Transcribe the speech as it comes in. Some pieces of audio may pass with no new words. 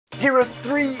Here are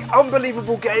 3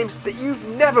 unbelievable games that you've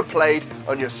never played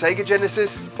on your Sega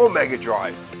Genesis or Mega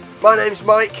Drive. My name's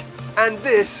Mike, and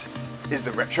this is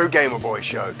the Retro Gamer Boy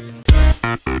Show.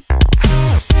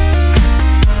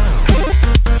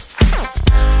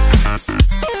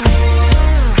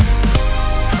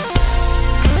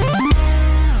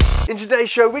 In today's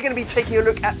show, we're going to be taking a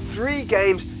look at 3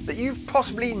 games that you've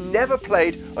possibly never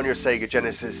played on your Sega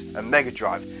Genesis and Mega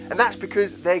Drive. And that's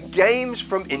because they're games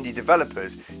from indie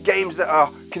developers, games that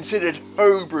are considered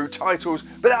homebrew titles,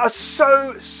 but that are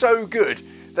so good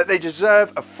that they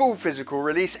deserve a full physical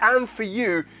release and for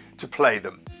you to play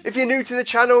them. If you're new to the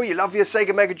channel, you love your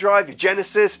Sega Mega Drive, your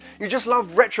Genesis, you just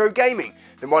love retro gaming,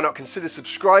 then why not consider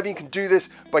subscribing? You can do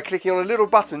this by clicking on a little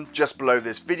button just below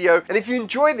this video. And if you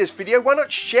enjoyed this video, why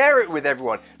not share it with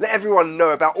everyone? Let everyone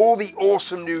know about all the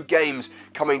awesome new games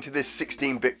coming to this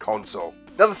 16-bit console.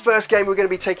 Now, the first game we're going to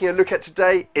be taking a look at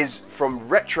today is from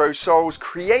Retro Souls,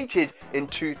 created in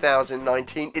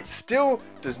 2019. It still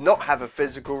does not have a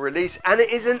physical release, and it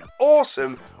is an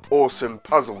awesome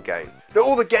puzzle game. Now,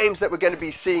 all the games that we're going to be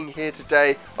seeing here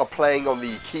today are playing on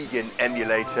the Keegan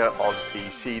emulator on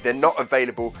PC. They're not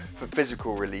available for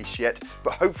physical release yet,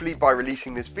 but hopefully by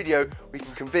releasing this video, we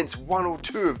can convince 1 or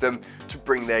 2 of them to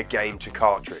bring their game to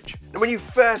cartridge. Now, when you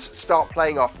first start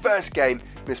playing our first game,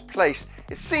 Misplaced,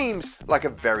 it seems like a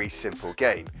very simple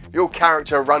game. Your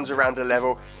character runs around a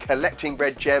level, collecting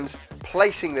red gems,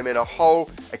 placing them in a hole,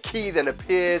 a key then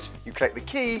appears, you collect the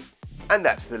key, and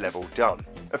that's the level done.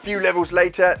 A few levels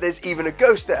later, there's even a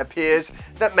ghost that appears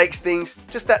that makes things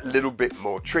just that little bit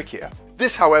more trickier.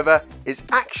 This, however, is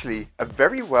actually a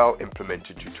very well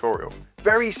implemented tutorial.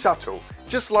 Very subtle,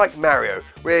 just like Mario,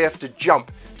 where you have to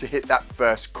jump to hit that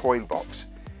first coin box.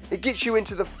 It gets you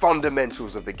into the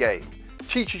fundamentals of the game,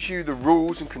 teaches you the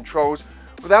rules and controls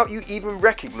without you even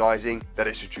recognizing that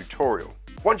it's a tutorial.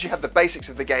 Once you have the basics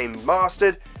of the game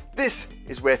mastered, this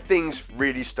is where things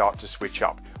really start to switch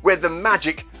up, where the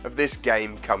magic of this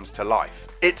game comes to life.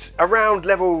 It's around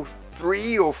level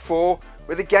 3 or 4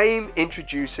 where the game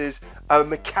introduces a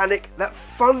mechanic that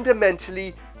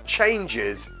fundamentally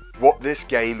changes what this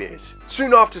game is.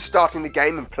 Soon after starting the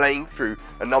game and playing through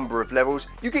a number of levels,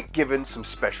 you get given some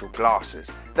special glasses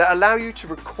that allow you to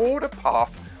record a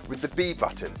path with the B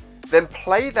button, then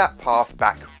play that path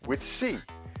back with C.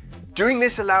 Doing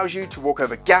this allows you to walk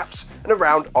over gaps and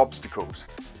around obstacles.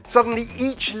 Suddenly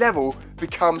each level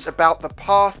becomes about the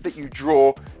path that you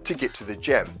draw to get to the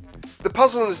gem. The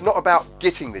puzzle is not about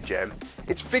getting the gem,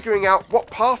 it's figuring out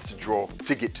what path to draw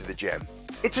to get to the gem.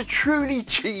 It's a truly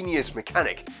genius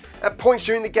mechanic. At points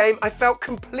during the game I felt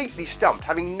completely stumped,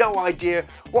 having no idea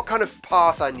what kind of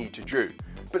path I need to draw.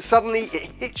 But suddenly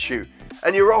it hits you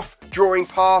and you're off drawing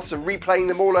paths and replaying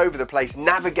them all over the place,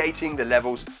 navigating the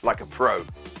levels like a pro.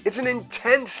 It's an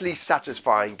intensely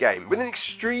satisfying game with an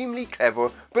extremely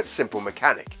clever but simple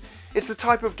mechanic. It's the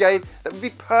type of game that would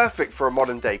be perfect for a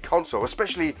modern day console,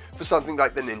 especially for something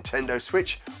like the Nintendo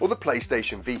Switch or the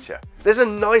PlayStation Vita. There's a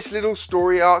nice little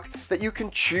story arc that you can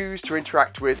choose to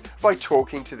interact with by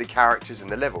talking to the characters in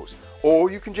the levels, or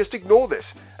you can just ignore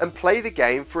this and play the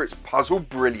game for its puzzle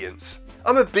brilliance.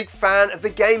 I'm a big fan of the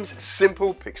game's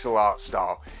simple pixel art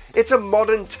style. It's a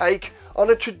modern take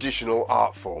on a traditional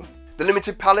art form. The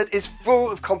limited palette is full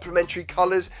of complementary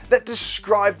colours that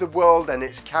describe the world and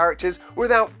its characters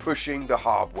without pushing the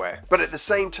hardware, but at the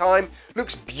same time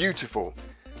looks beautiful.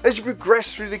 As you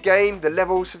progress through the game, the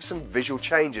levels have some visual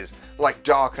changes, like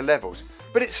darker levels,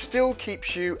 but it still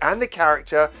keeps you and the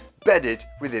character bedded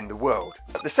within the world.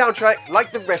 The soundtrack, like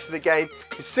the rest of the game,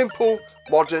 is simple,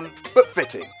 modern, but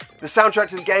fitting. The soundtrack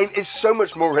to the game is so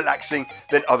much more relaxing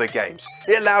than other games.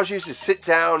 It allows you to sit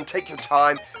down, take your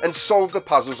time, and solve the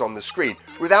puzzles on the screen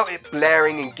without it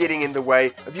blaring and getting in the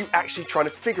way of you actually trying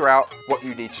to figure out what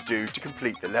you need to do to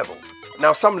complete the level.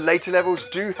 Now, some later levels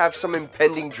do have some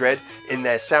impending dread in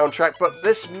their soundtrack, but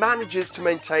this manages to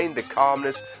maintain the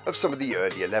calmness of some of the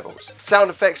earlier levels.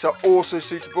 Sound effects are also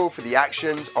suitable for the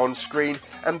actions on screen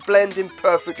and blend in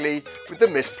perfectly with the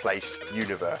Misplaced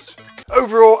universe.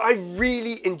 Overall, I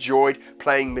really enjoyed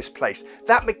playing Misplaced.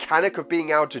 That mechanic of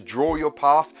being able to draw your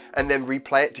path and then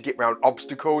replay it to get around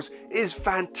obstacles is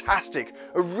fantastic.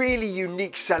 A really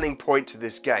unique selling point to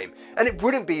this game. And it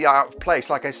wouldn't be out of place,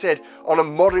 like I said, on a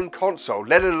modern console,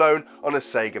 let alone on a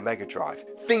Sega Mega Drive.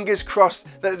 Fingers crossed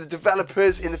that the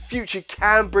developers in the future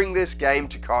can bring this game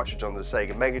to cartridge on the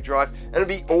Sega Mega Drive, and it'd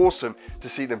be awesome to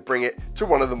see them bring it to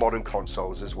one of the modern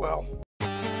consoles as well.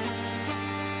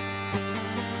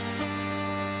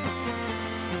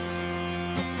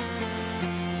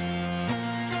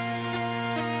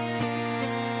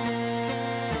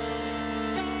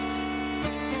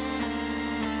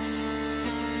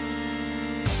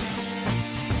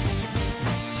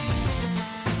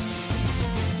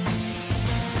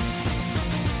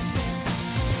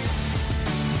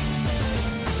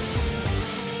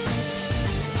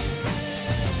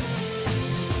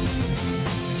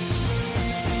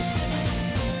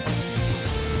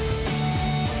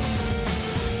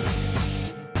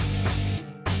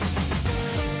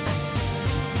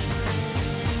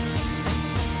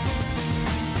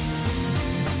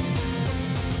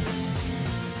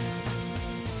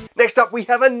 Next up we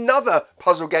have another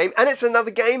puzzle game, and it's another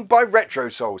game by Retro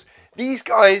Souls. These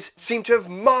guys seem to have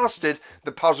mastered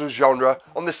the puzzle genre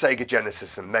on the Sega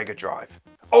Genesis and Mega Drive.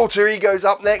 Alter Ego's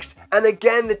up next, and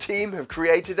again the team have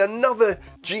created another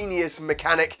genius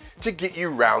mechanic to get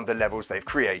you round the levels they've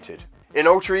created. In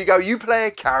Alter Ego, you play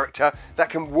a character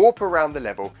that can warp around the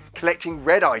level, collecting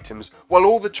red items while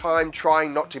all the time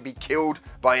trying not to be killed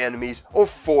by enemies or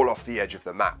fall off the edge of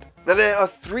the map. Now there are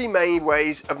three main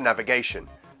ways of navigation: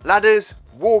 ladders,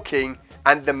 walking,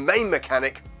 and the main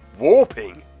mechanic,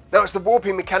 warping. Now it's the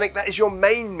warping mechanic that is your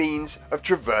main means of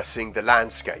traversing the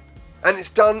landscape, and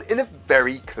it's done in a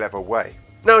very clever way.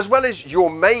 Now, as well as your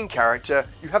main character,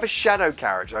 you have a shadow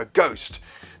character, a ghost,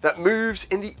 that moves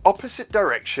in the opposite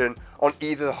direction on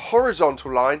either the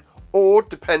horizontal line or,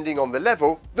 depending on the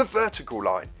level, the vertical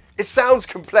line. It sounds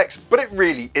complex, but it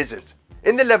really isn't.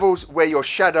 In the levels where your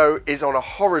shadow is on a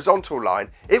horizontal line,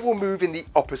 it will move in the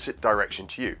opposite direction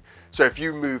to you. So if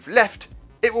you move left,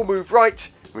 it will move right.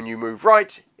 When you move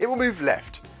right, it will move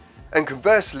left. And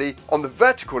conversely, on the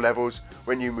vertical levels,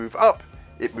 when you move up,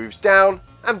 it moves down,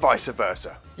 and vice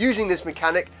versa. Using this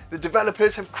mechanic, the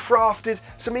developers have crafted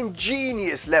some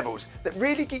ingenious levels that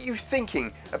really get you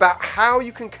thinking about how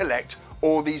you can collect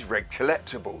all these red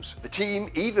collectibles. The team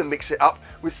even mix it up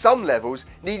with some levels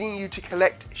needing you to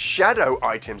collect shadow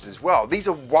items as well. These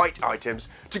are white items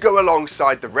to go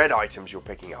alongside the red items you're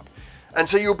picking up. And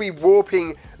so you'll be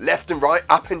warping left and right,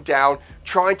 up and down,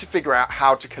 trying to figure out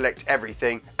how to collect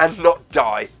everything and not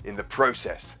die in the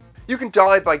process. You can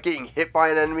die by getting hit by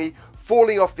an enemy,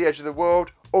 falling off the edge of the world,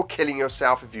 or killing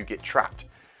yourself if you get trapped.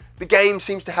 The game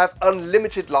seems to have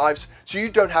unlimited lives, so you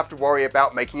don't have to worry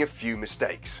about making a few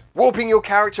mistakes. Warping your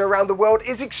character around the world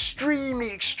is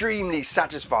extremely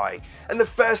satisfying, and the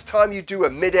first time you do a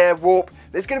mid-air warp,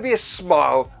 there's going to be a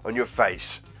smile on your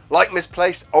face. Like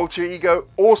Misplaced, Alter Ego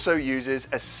also uses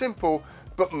a simple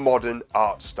but modern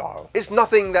art style. It's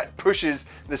nothing that pushes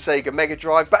the Sega Mega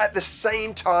Drive, but at the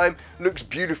same time looks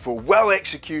beautiful, well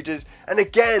executed, and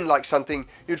again like something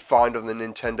you'd find on the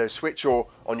Nintendo Switch or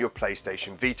on your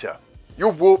PlayStation Vita.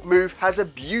 Your warp move has a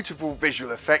beautiful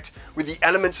visual effect with the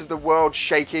elements of the world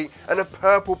shaking and a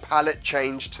purple palette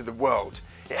change to the world.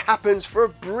 It happens for a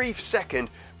brief second,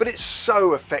 but it's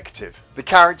so effective. The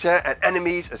character and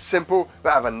enemies are simple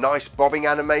but have a nice bobbing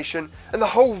animation, and the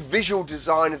whole visual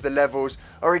design of the levels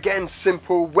are again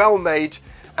simple, well made,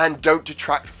 and don't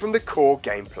detract from the core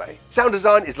gameplay. Sound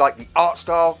design is like the art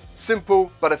style,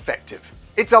 simple but effective.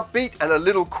 It's upbeat and a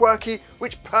little quirky,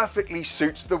 which perfectly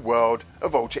suits the world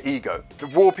of Alter Ego. The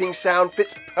warping sound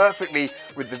fits perfectly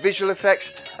with the visual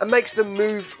effects and makes the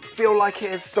move feel like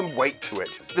it has some weight to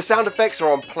it. The sound effects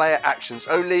are on player actions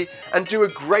only and do a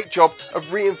great job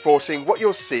of reinforcing what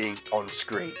you're seeing on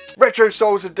screen. Retro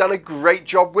Souls have done a great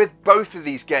job with both of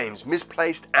these games,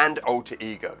 Misplaced and Alter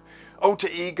Ego. Alter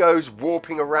Ego's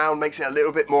warping around makes it a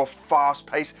little bit more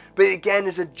fast-paced, but again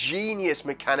is a genius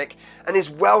mechanic and is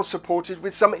well supported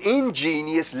with some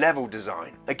ingenious level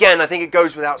design. Again, I think it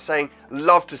goes without saying,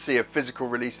 love to see a physical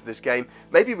release of this game.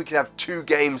 Maybe we could have 2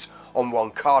 games on one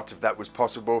cart if that was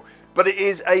possible, but it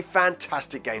is a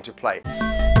fantastic game to play.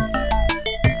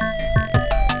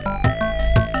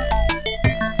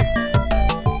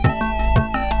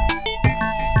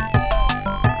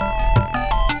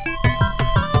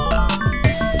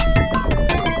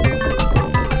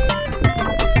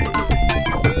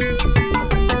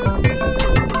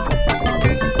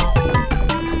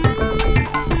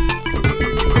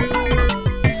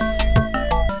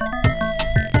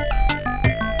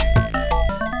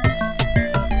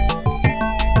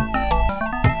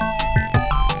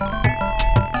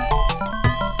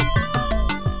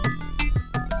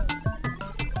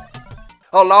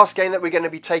 Our last game that we're going to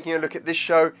be taking a look at this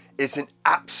show is an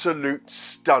absolute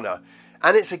stunner,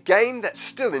 and it's a game that's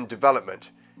still in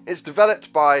development. It's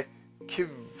developed by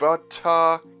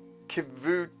Kivuta,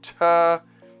 I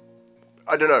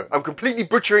don't know, I'm completely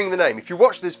butchering the name. If you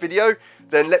watch this video,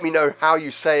 then let me know how you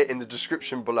say it in the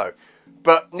description below.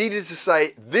 But needless to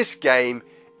say, this game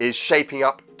is shaping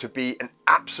up to be an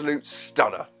absolute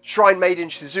stunner. Maiden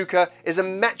Shizuka is a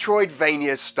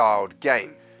Metroidvania styled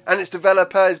game, and its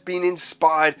developer has been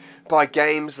inspired by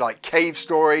games like Cave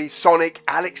Story, Sonic,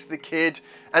 Alex the Kid,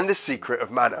 and The Secret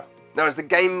of Mana. Now, as the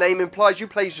game name implies, you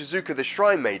play Shizuka the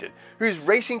Shrine Maiden, who is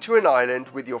racing to an island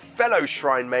with your fellow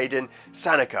Shrine Maiden,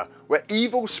 Sanika, where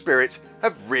evil spirits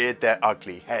have reared their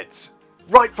ugly heads.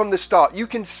 Right from the start, you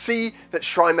can see that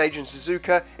Shrine Maiden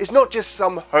Shizuka is not just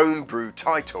some homebrew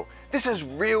title. This has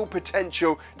real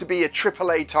potential to be a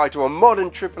AAA title, a modern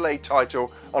AAA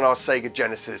title on our Sega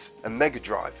Genesis and Mega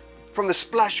Drive. From the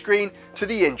splash screen to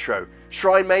the intro,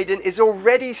 Shrine Maiden is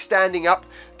already standing up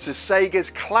to Sega's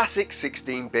classic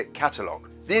 16-bit catalogue.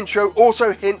 The intro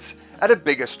also hints at a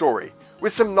bigger story,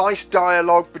 with some nice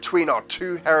dialogue between our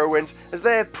two heroines as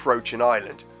they approach an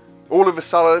island. All of a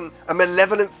sudden, a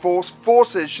malevolent force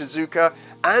forces Shizuka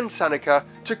and Sanaka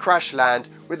to crash land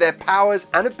with their powers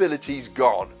and abilities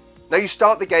gone. Now you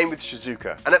start the game with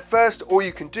Shizuka, and at first all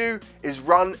you can do is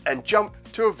run and jump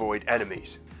to avoid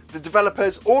enemies. The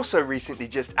developers also recently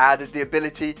just added the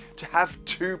ability to have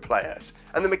 2 players,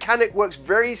 and the mechanic works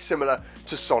very similar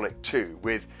to Sonic 2,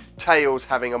 with Tails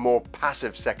having a more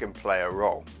passive second player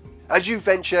role. As you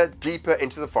venture deeper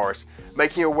into the forest,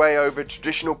 making your way over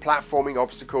traditional platforming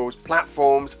obstacles,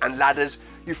 platforms and ladders,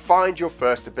 you find your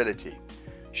first ability.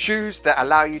 Shoes that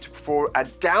allow you to perform a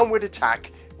downward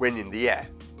attack when in the air.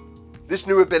 This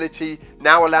new ability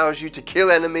now allows you to kill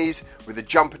enemies with a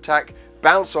jump attack,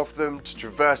 bounce off them to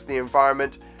traverse the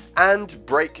environment, and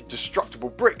break destructible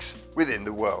bricks within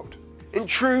the world. In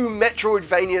true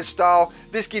Metroidvania style,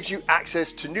 this gives you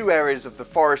access to new areas of the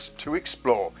forest to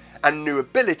explore and new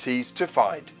abilities to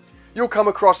find. You'll come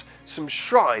across some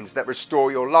shrines that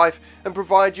restore your life and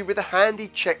provide you with a handy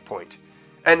checkpoint.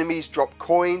 Enemies drop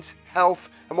coins,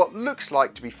 health, and what looks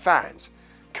like to be fans.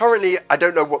 Currently, I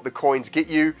don't know what the coins get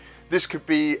you. This could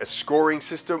be a scoring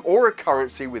system or a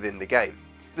currency within the game.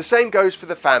 The same goes for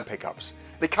the fan pickups.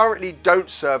 They currently don't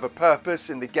serve a purpose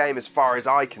in the game as far as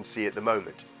I can see at the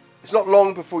moment. It's not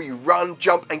long before you run,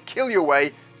 jump and kill your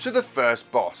way to the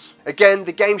first boss. Again,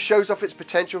 the game shows off its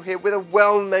potential here with a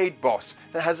well-made boss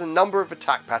that has a number of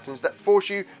attack patterns that force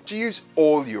you to use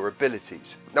all your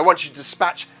abilities. Now once you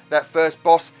dispatch that first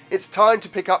boss, it's time to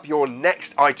pick up your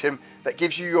next item that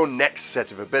gives you your next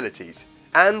set of abilities.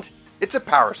 And it's a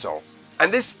parasol.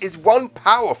 And this is one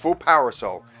powerful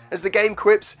parasol. As the game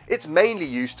quips, it's mainly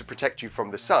used to protect you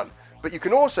from the sun, but you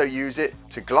can also use it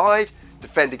to glide,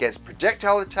 defend against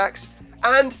projectile attacks,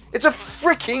 and it's a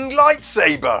freaking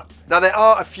lightsaber! Now there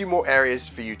are a few more areas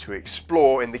for you to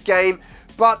explore in the game,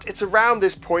 but it's around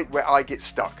this point where I get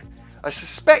stuck. I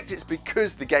suspect it's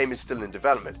because the game is still in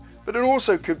development, but it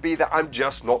also could be that I'm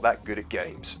just not that good at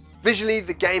games. Visually,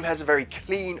 the game has a very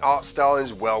clean art style and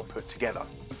is well put together.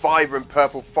 The vibrant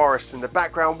purple forests in the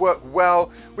background work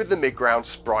well with the mid-ground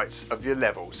sprites of your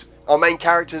levels. Our main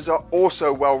characters are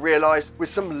also well realised with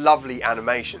some lovely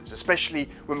animations, especially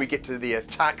when we get to the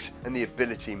attacks and the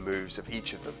ability moves of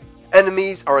each of them.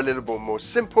 Enemies are a little bit more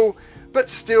simple, but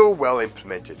still well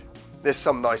implemented. There's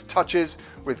some nice touches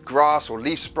with grass or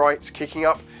leaf sprites kicking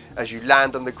up as you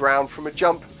land on the ground from a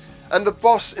jump, and the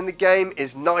boss in the game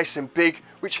is nice and big,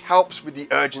 which helps with the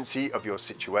urgency of your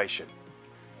situation.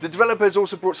 The developers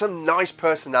also brought some nice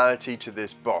personality to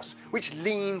this boss, which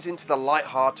leans into the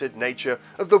light-hearted nature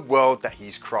of the world that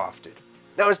he's crafted.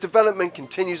 Now as development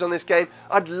continues on this game,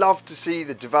 I'd love to see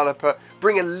the developer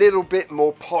bring a little bit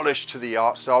more polish to the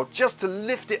art style just to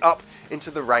lift it up into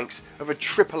the ranks of a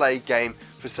AAA game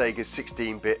for Sega's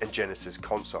 16-bit and Genesis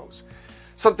consoles.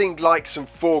 Something like some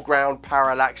foreground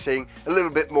parallaxing, a little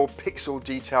bit more pixel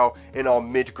detail in our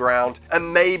mid-ground,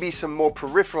 and maybe some more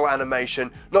peripheral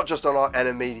animation, not just on our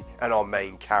enemy and our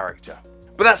main character.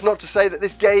 But that's not to say that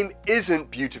this game isn't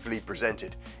beautifully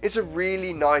presented. It's a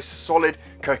really nice, solid,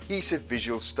 cohesive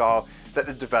visual style that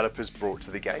the developers brought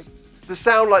to the game. The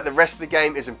sound, like the rest of the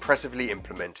game, is impressively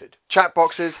implemented. Chat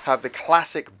boxes have the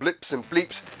classic blips and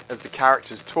bleeps as the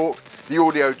characters talk. The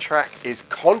audio track is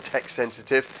context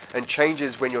sensitive and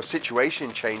changes when your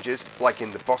situation changes, like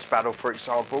in the boss battle for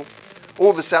example.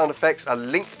 All the sound effects are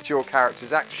linked to your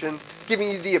character's action, giving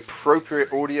you the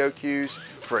appropriate audio cues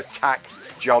for attack,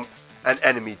 jump and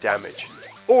enemy damage.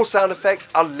 All sound effects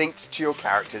are linked to your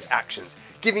character's actions,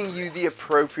 giving you the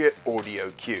appropriate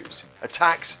audio cues.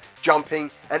 Attacks, jumping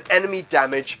and enemy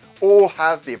damage all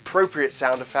have the appropriate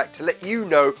sound effect to let you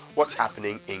know what's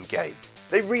happening in game.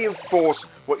 They reinforce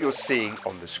what you're seeing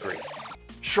on the screen.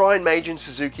 Shrine Maiden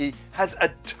Shizuka has a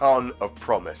ton of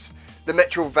promise. The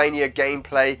Metroidvania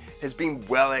gameplay has been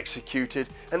well executed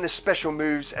and the special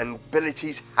moves and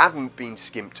abilities haven't been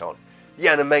skimped on. The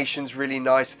animation's really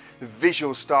nice, the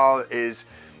visual style is,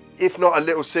 if not a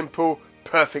little simple,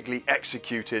 perfectly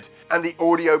executed, and the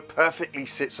audio perfectly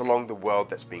sits along the world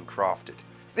that's been crafted.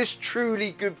 This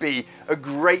truly could be a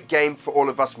great game for all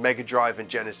of us Mega Drive and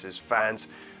Genesis fans,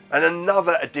 and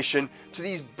another addition to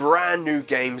these brand new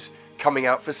games coming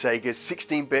out for Sega's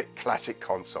 16-bit classic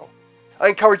console. I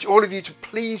encourage all of you to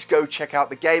please go check out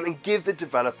the game and give the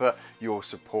developer your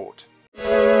support.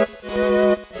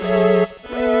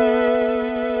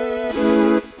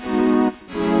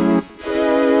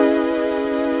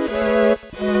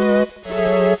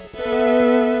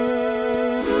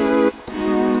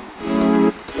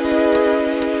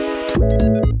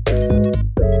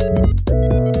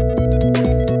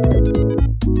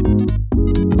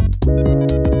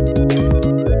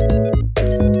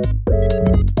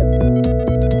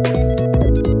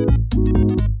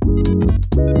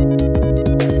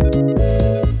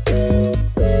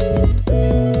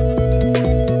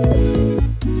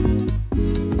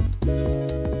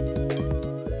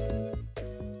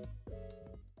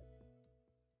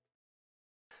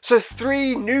 So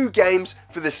 3 new games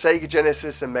for the Sega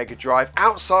Genesis and Mega Drive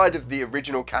outside of the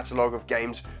original catalogue of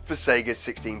games for Sega's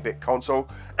 16-bit console,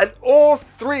 and all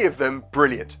 3 of them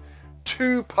brilliant.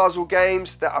 2 puzzle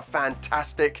games that are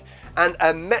fantastic, and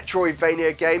a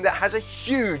Metroidvania game that has a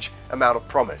huge amount of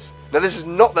promise. Now this is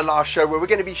not the last show where we're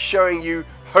going to be showing you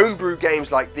homebrew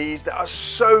games like these that are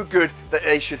so good that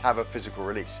they should have a physical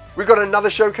release. We've got another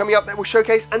show coming up that will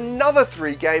showcase another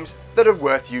 3 games that are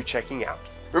worth you checking out.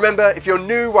 Remember, if you're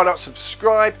new, why not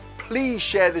subscribe? Please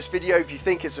share this video if you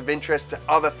think it's of interest to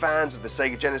other fans of the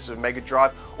Sega Genesis and Mega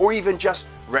Drive, or even just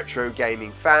retro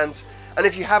gaming fans. And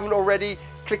if you haven't already,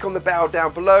 click on the bell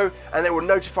down below and it will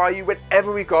notify you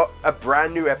whenever we got a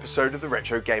brand new episode of the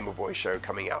Retro Gamer Boy Show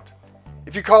coming out.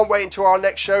 If you can't wait until our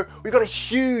next show, we've got a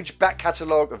huge back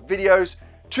catalogue of videos,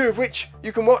 2 of which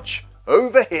you can watch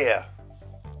over here.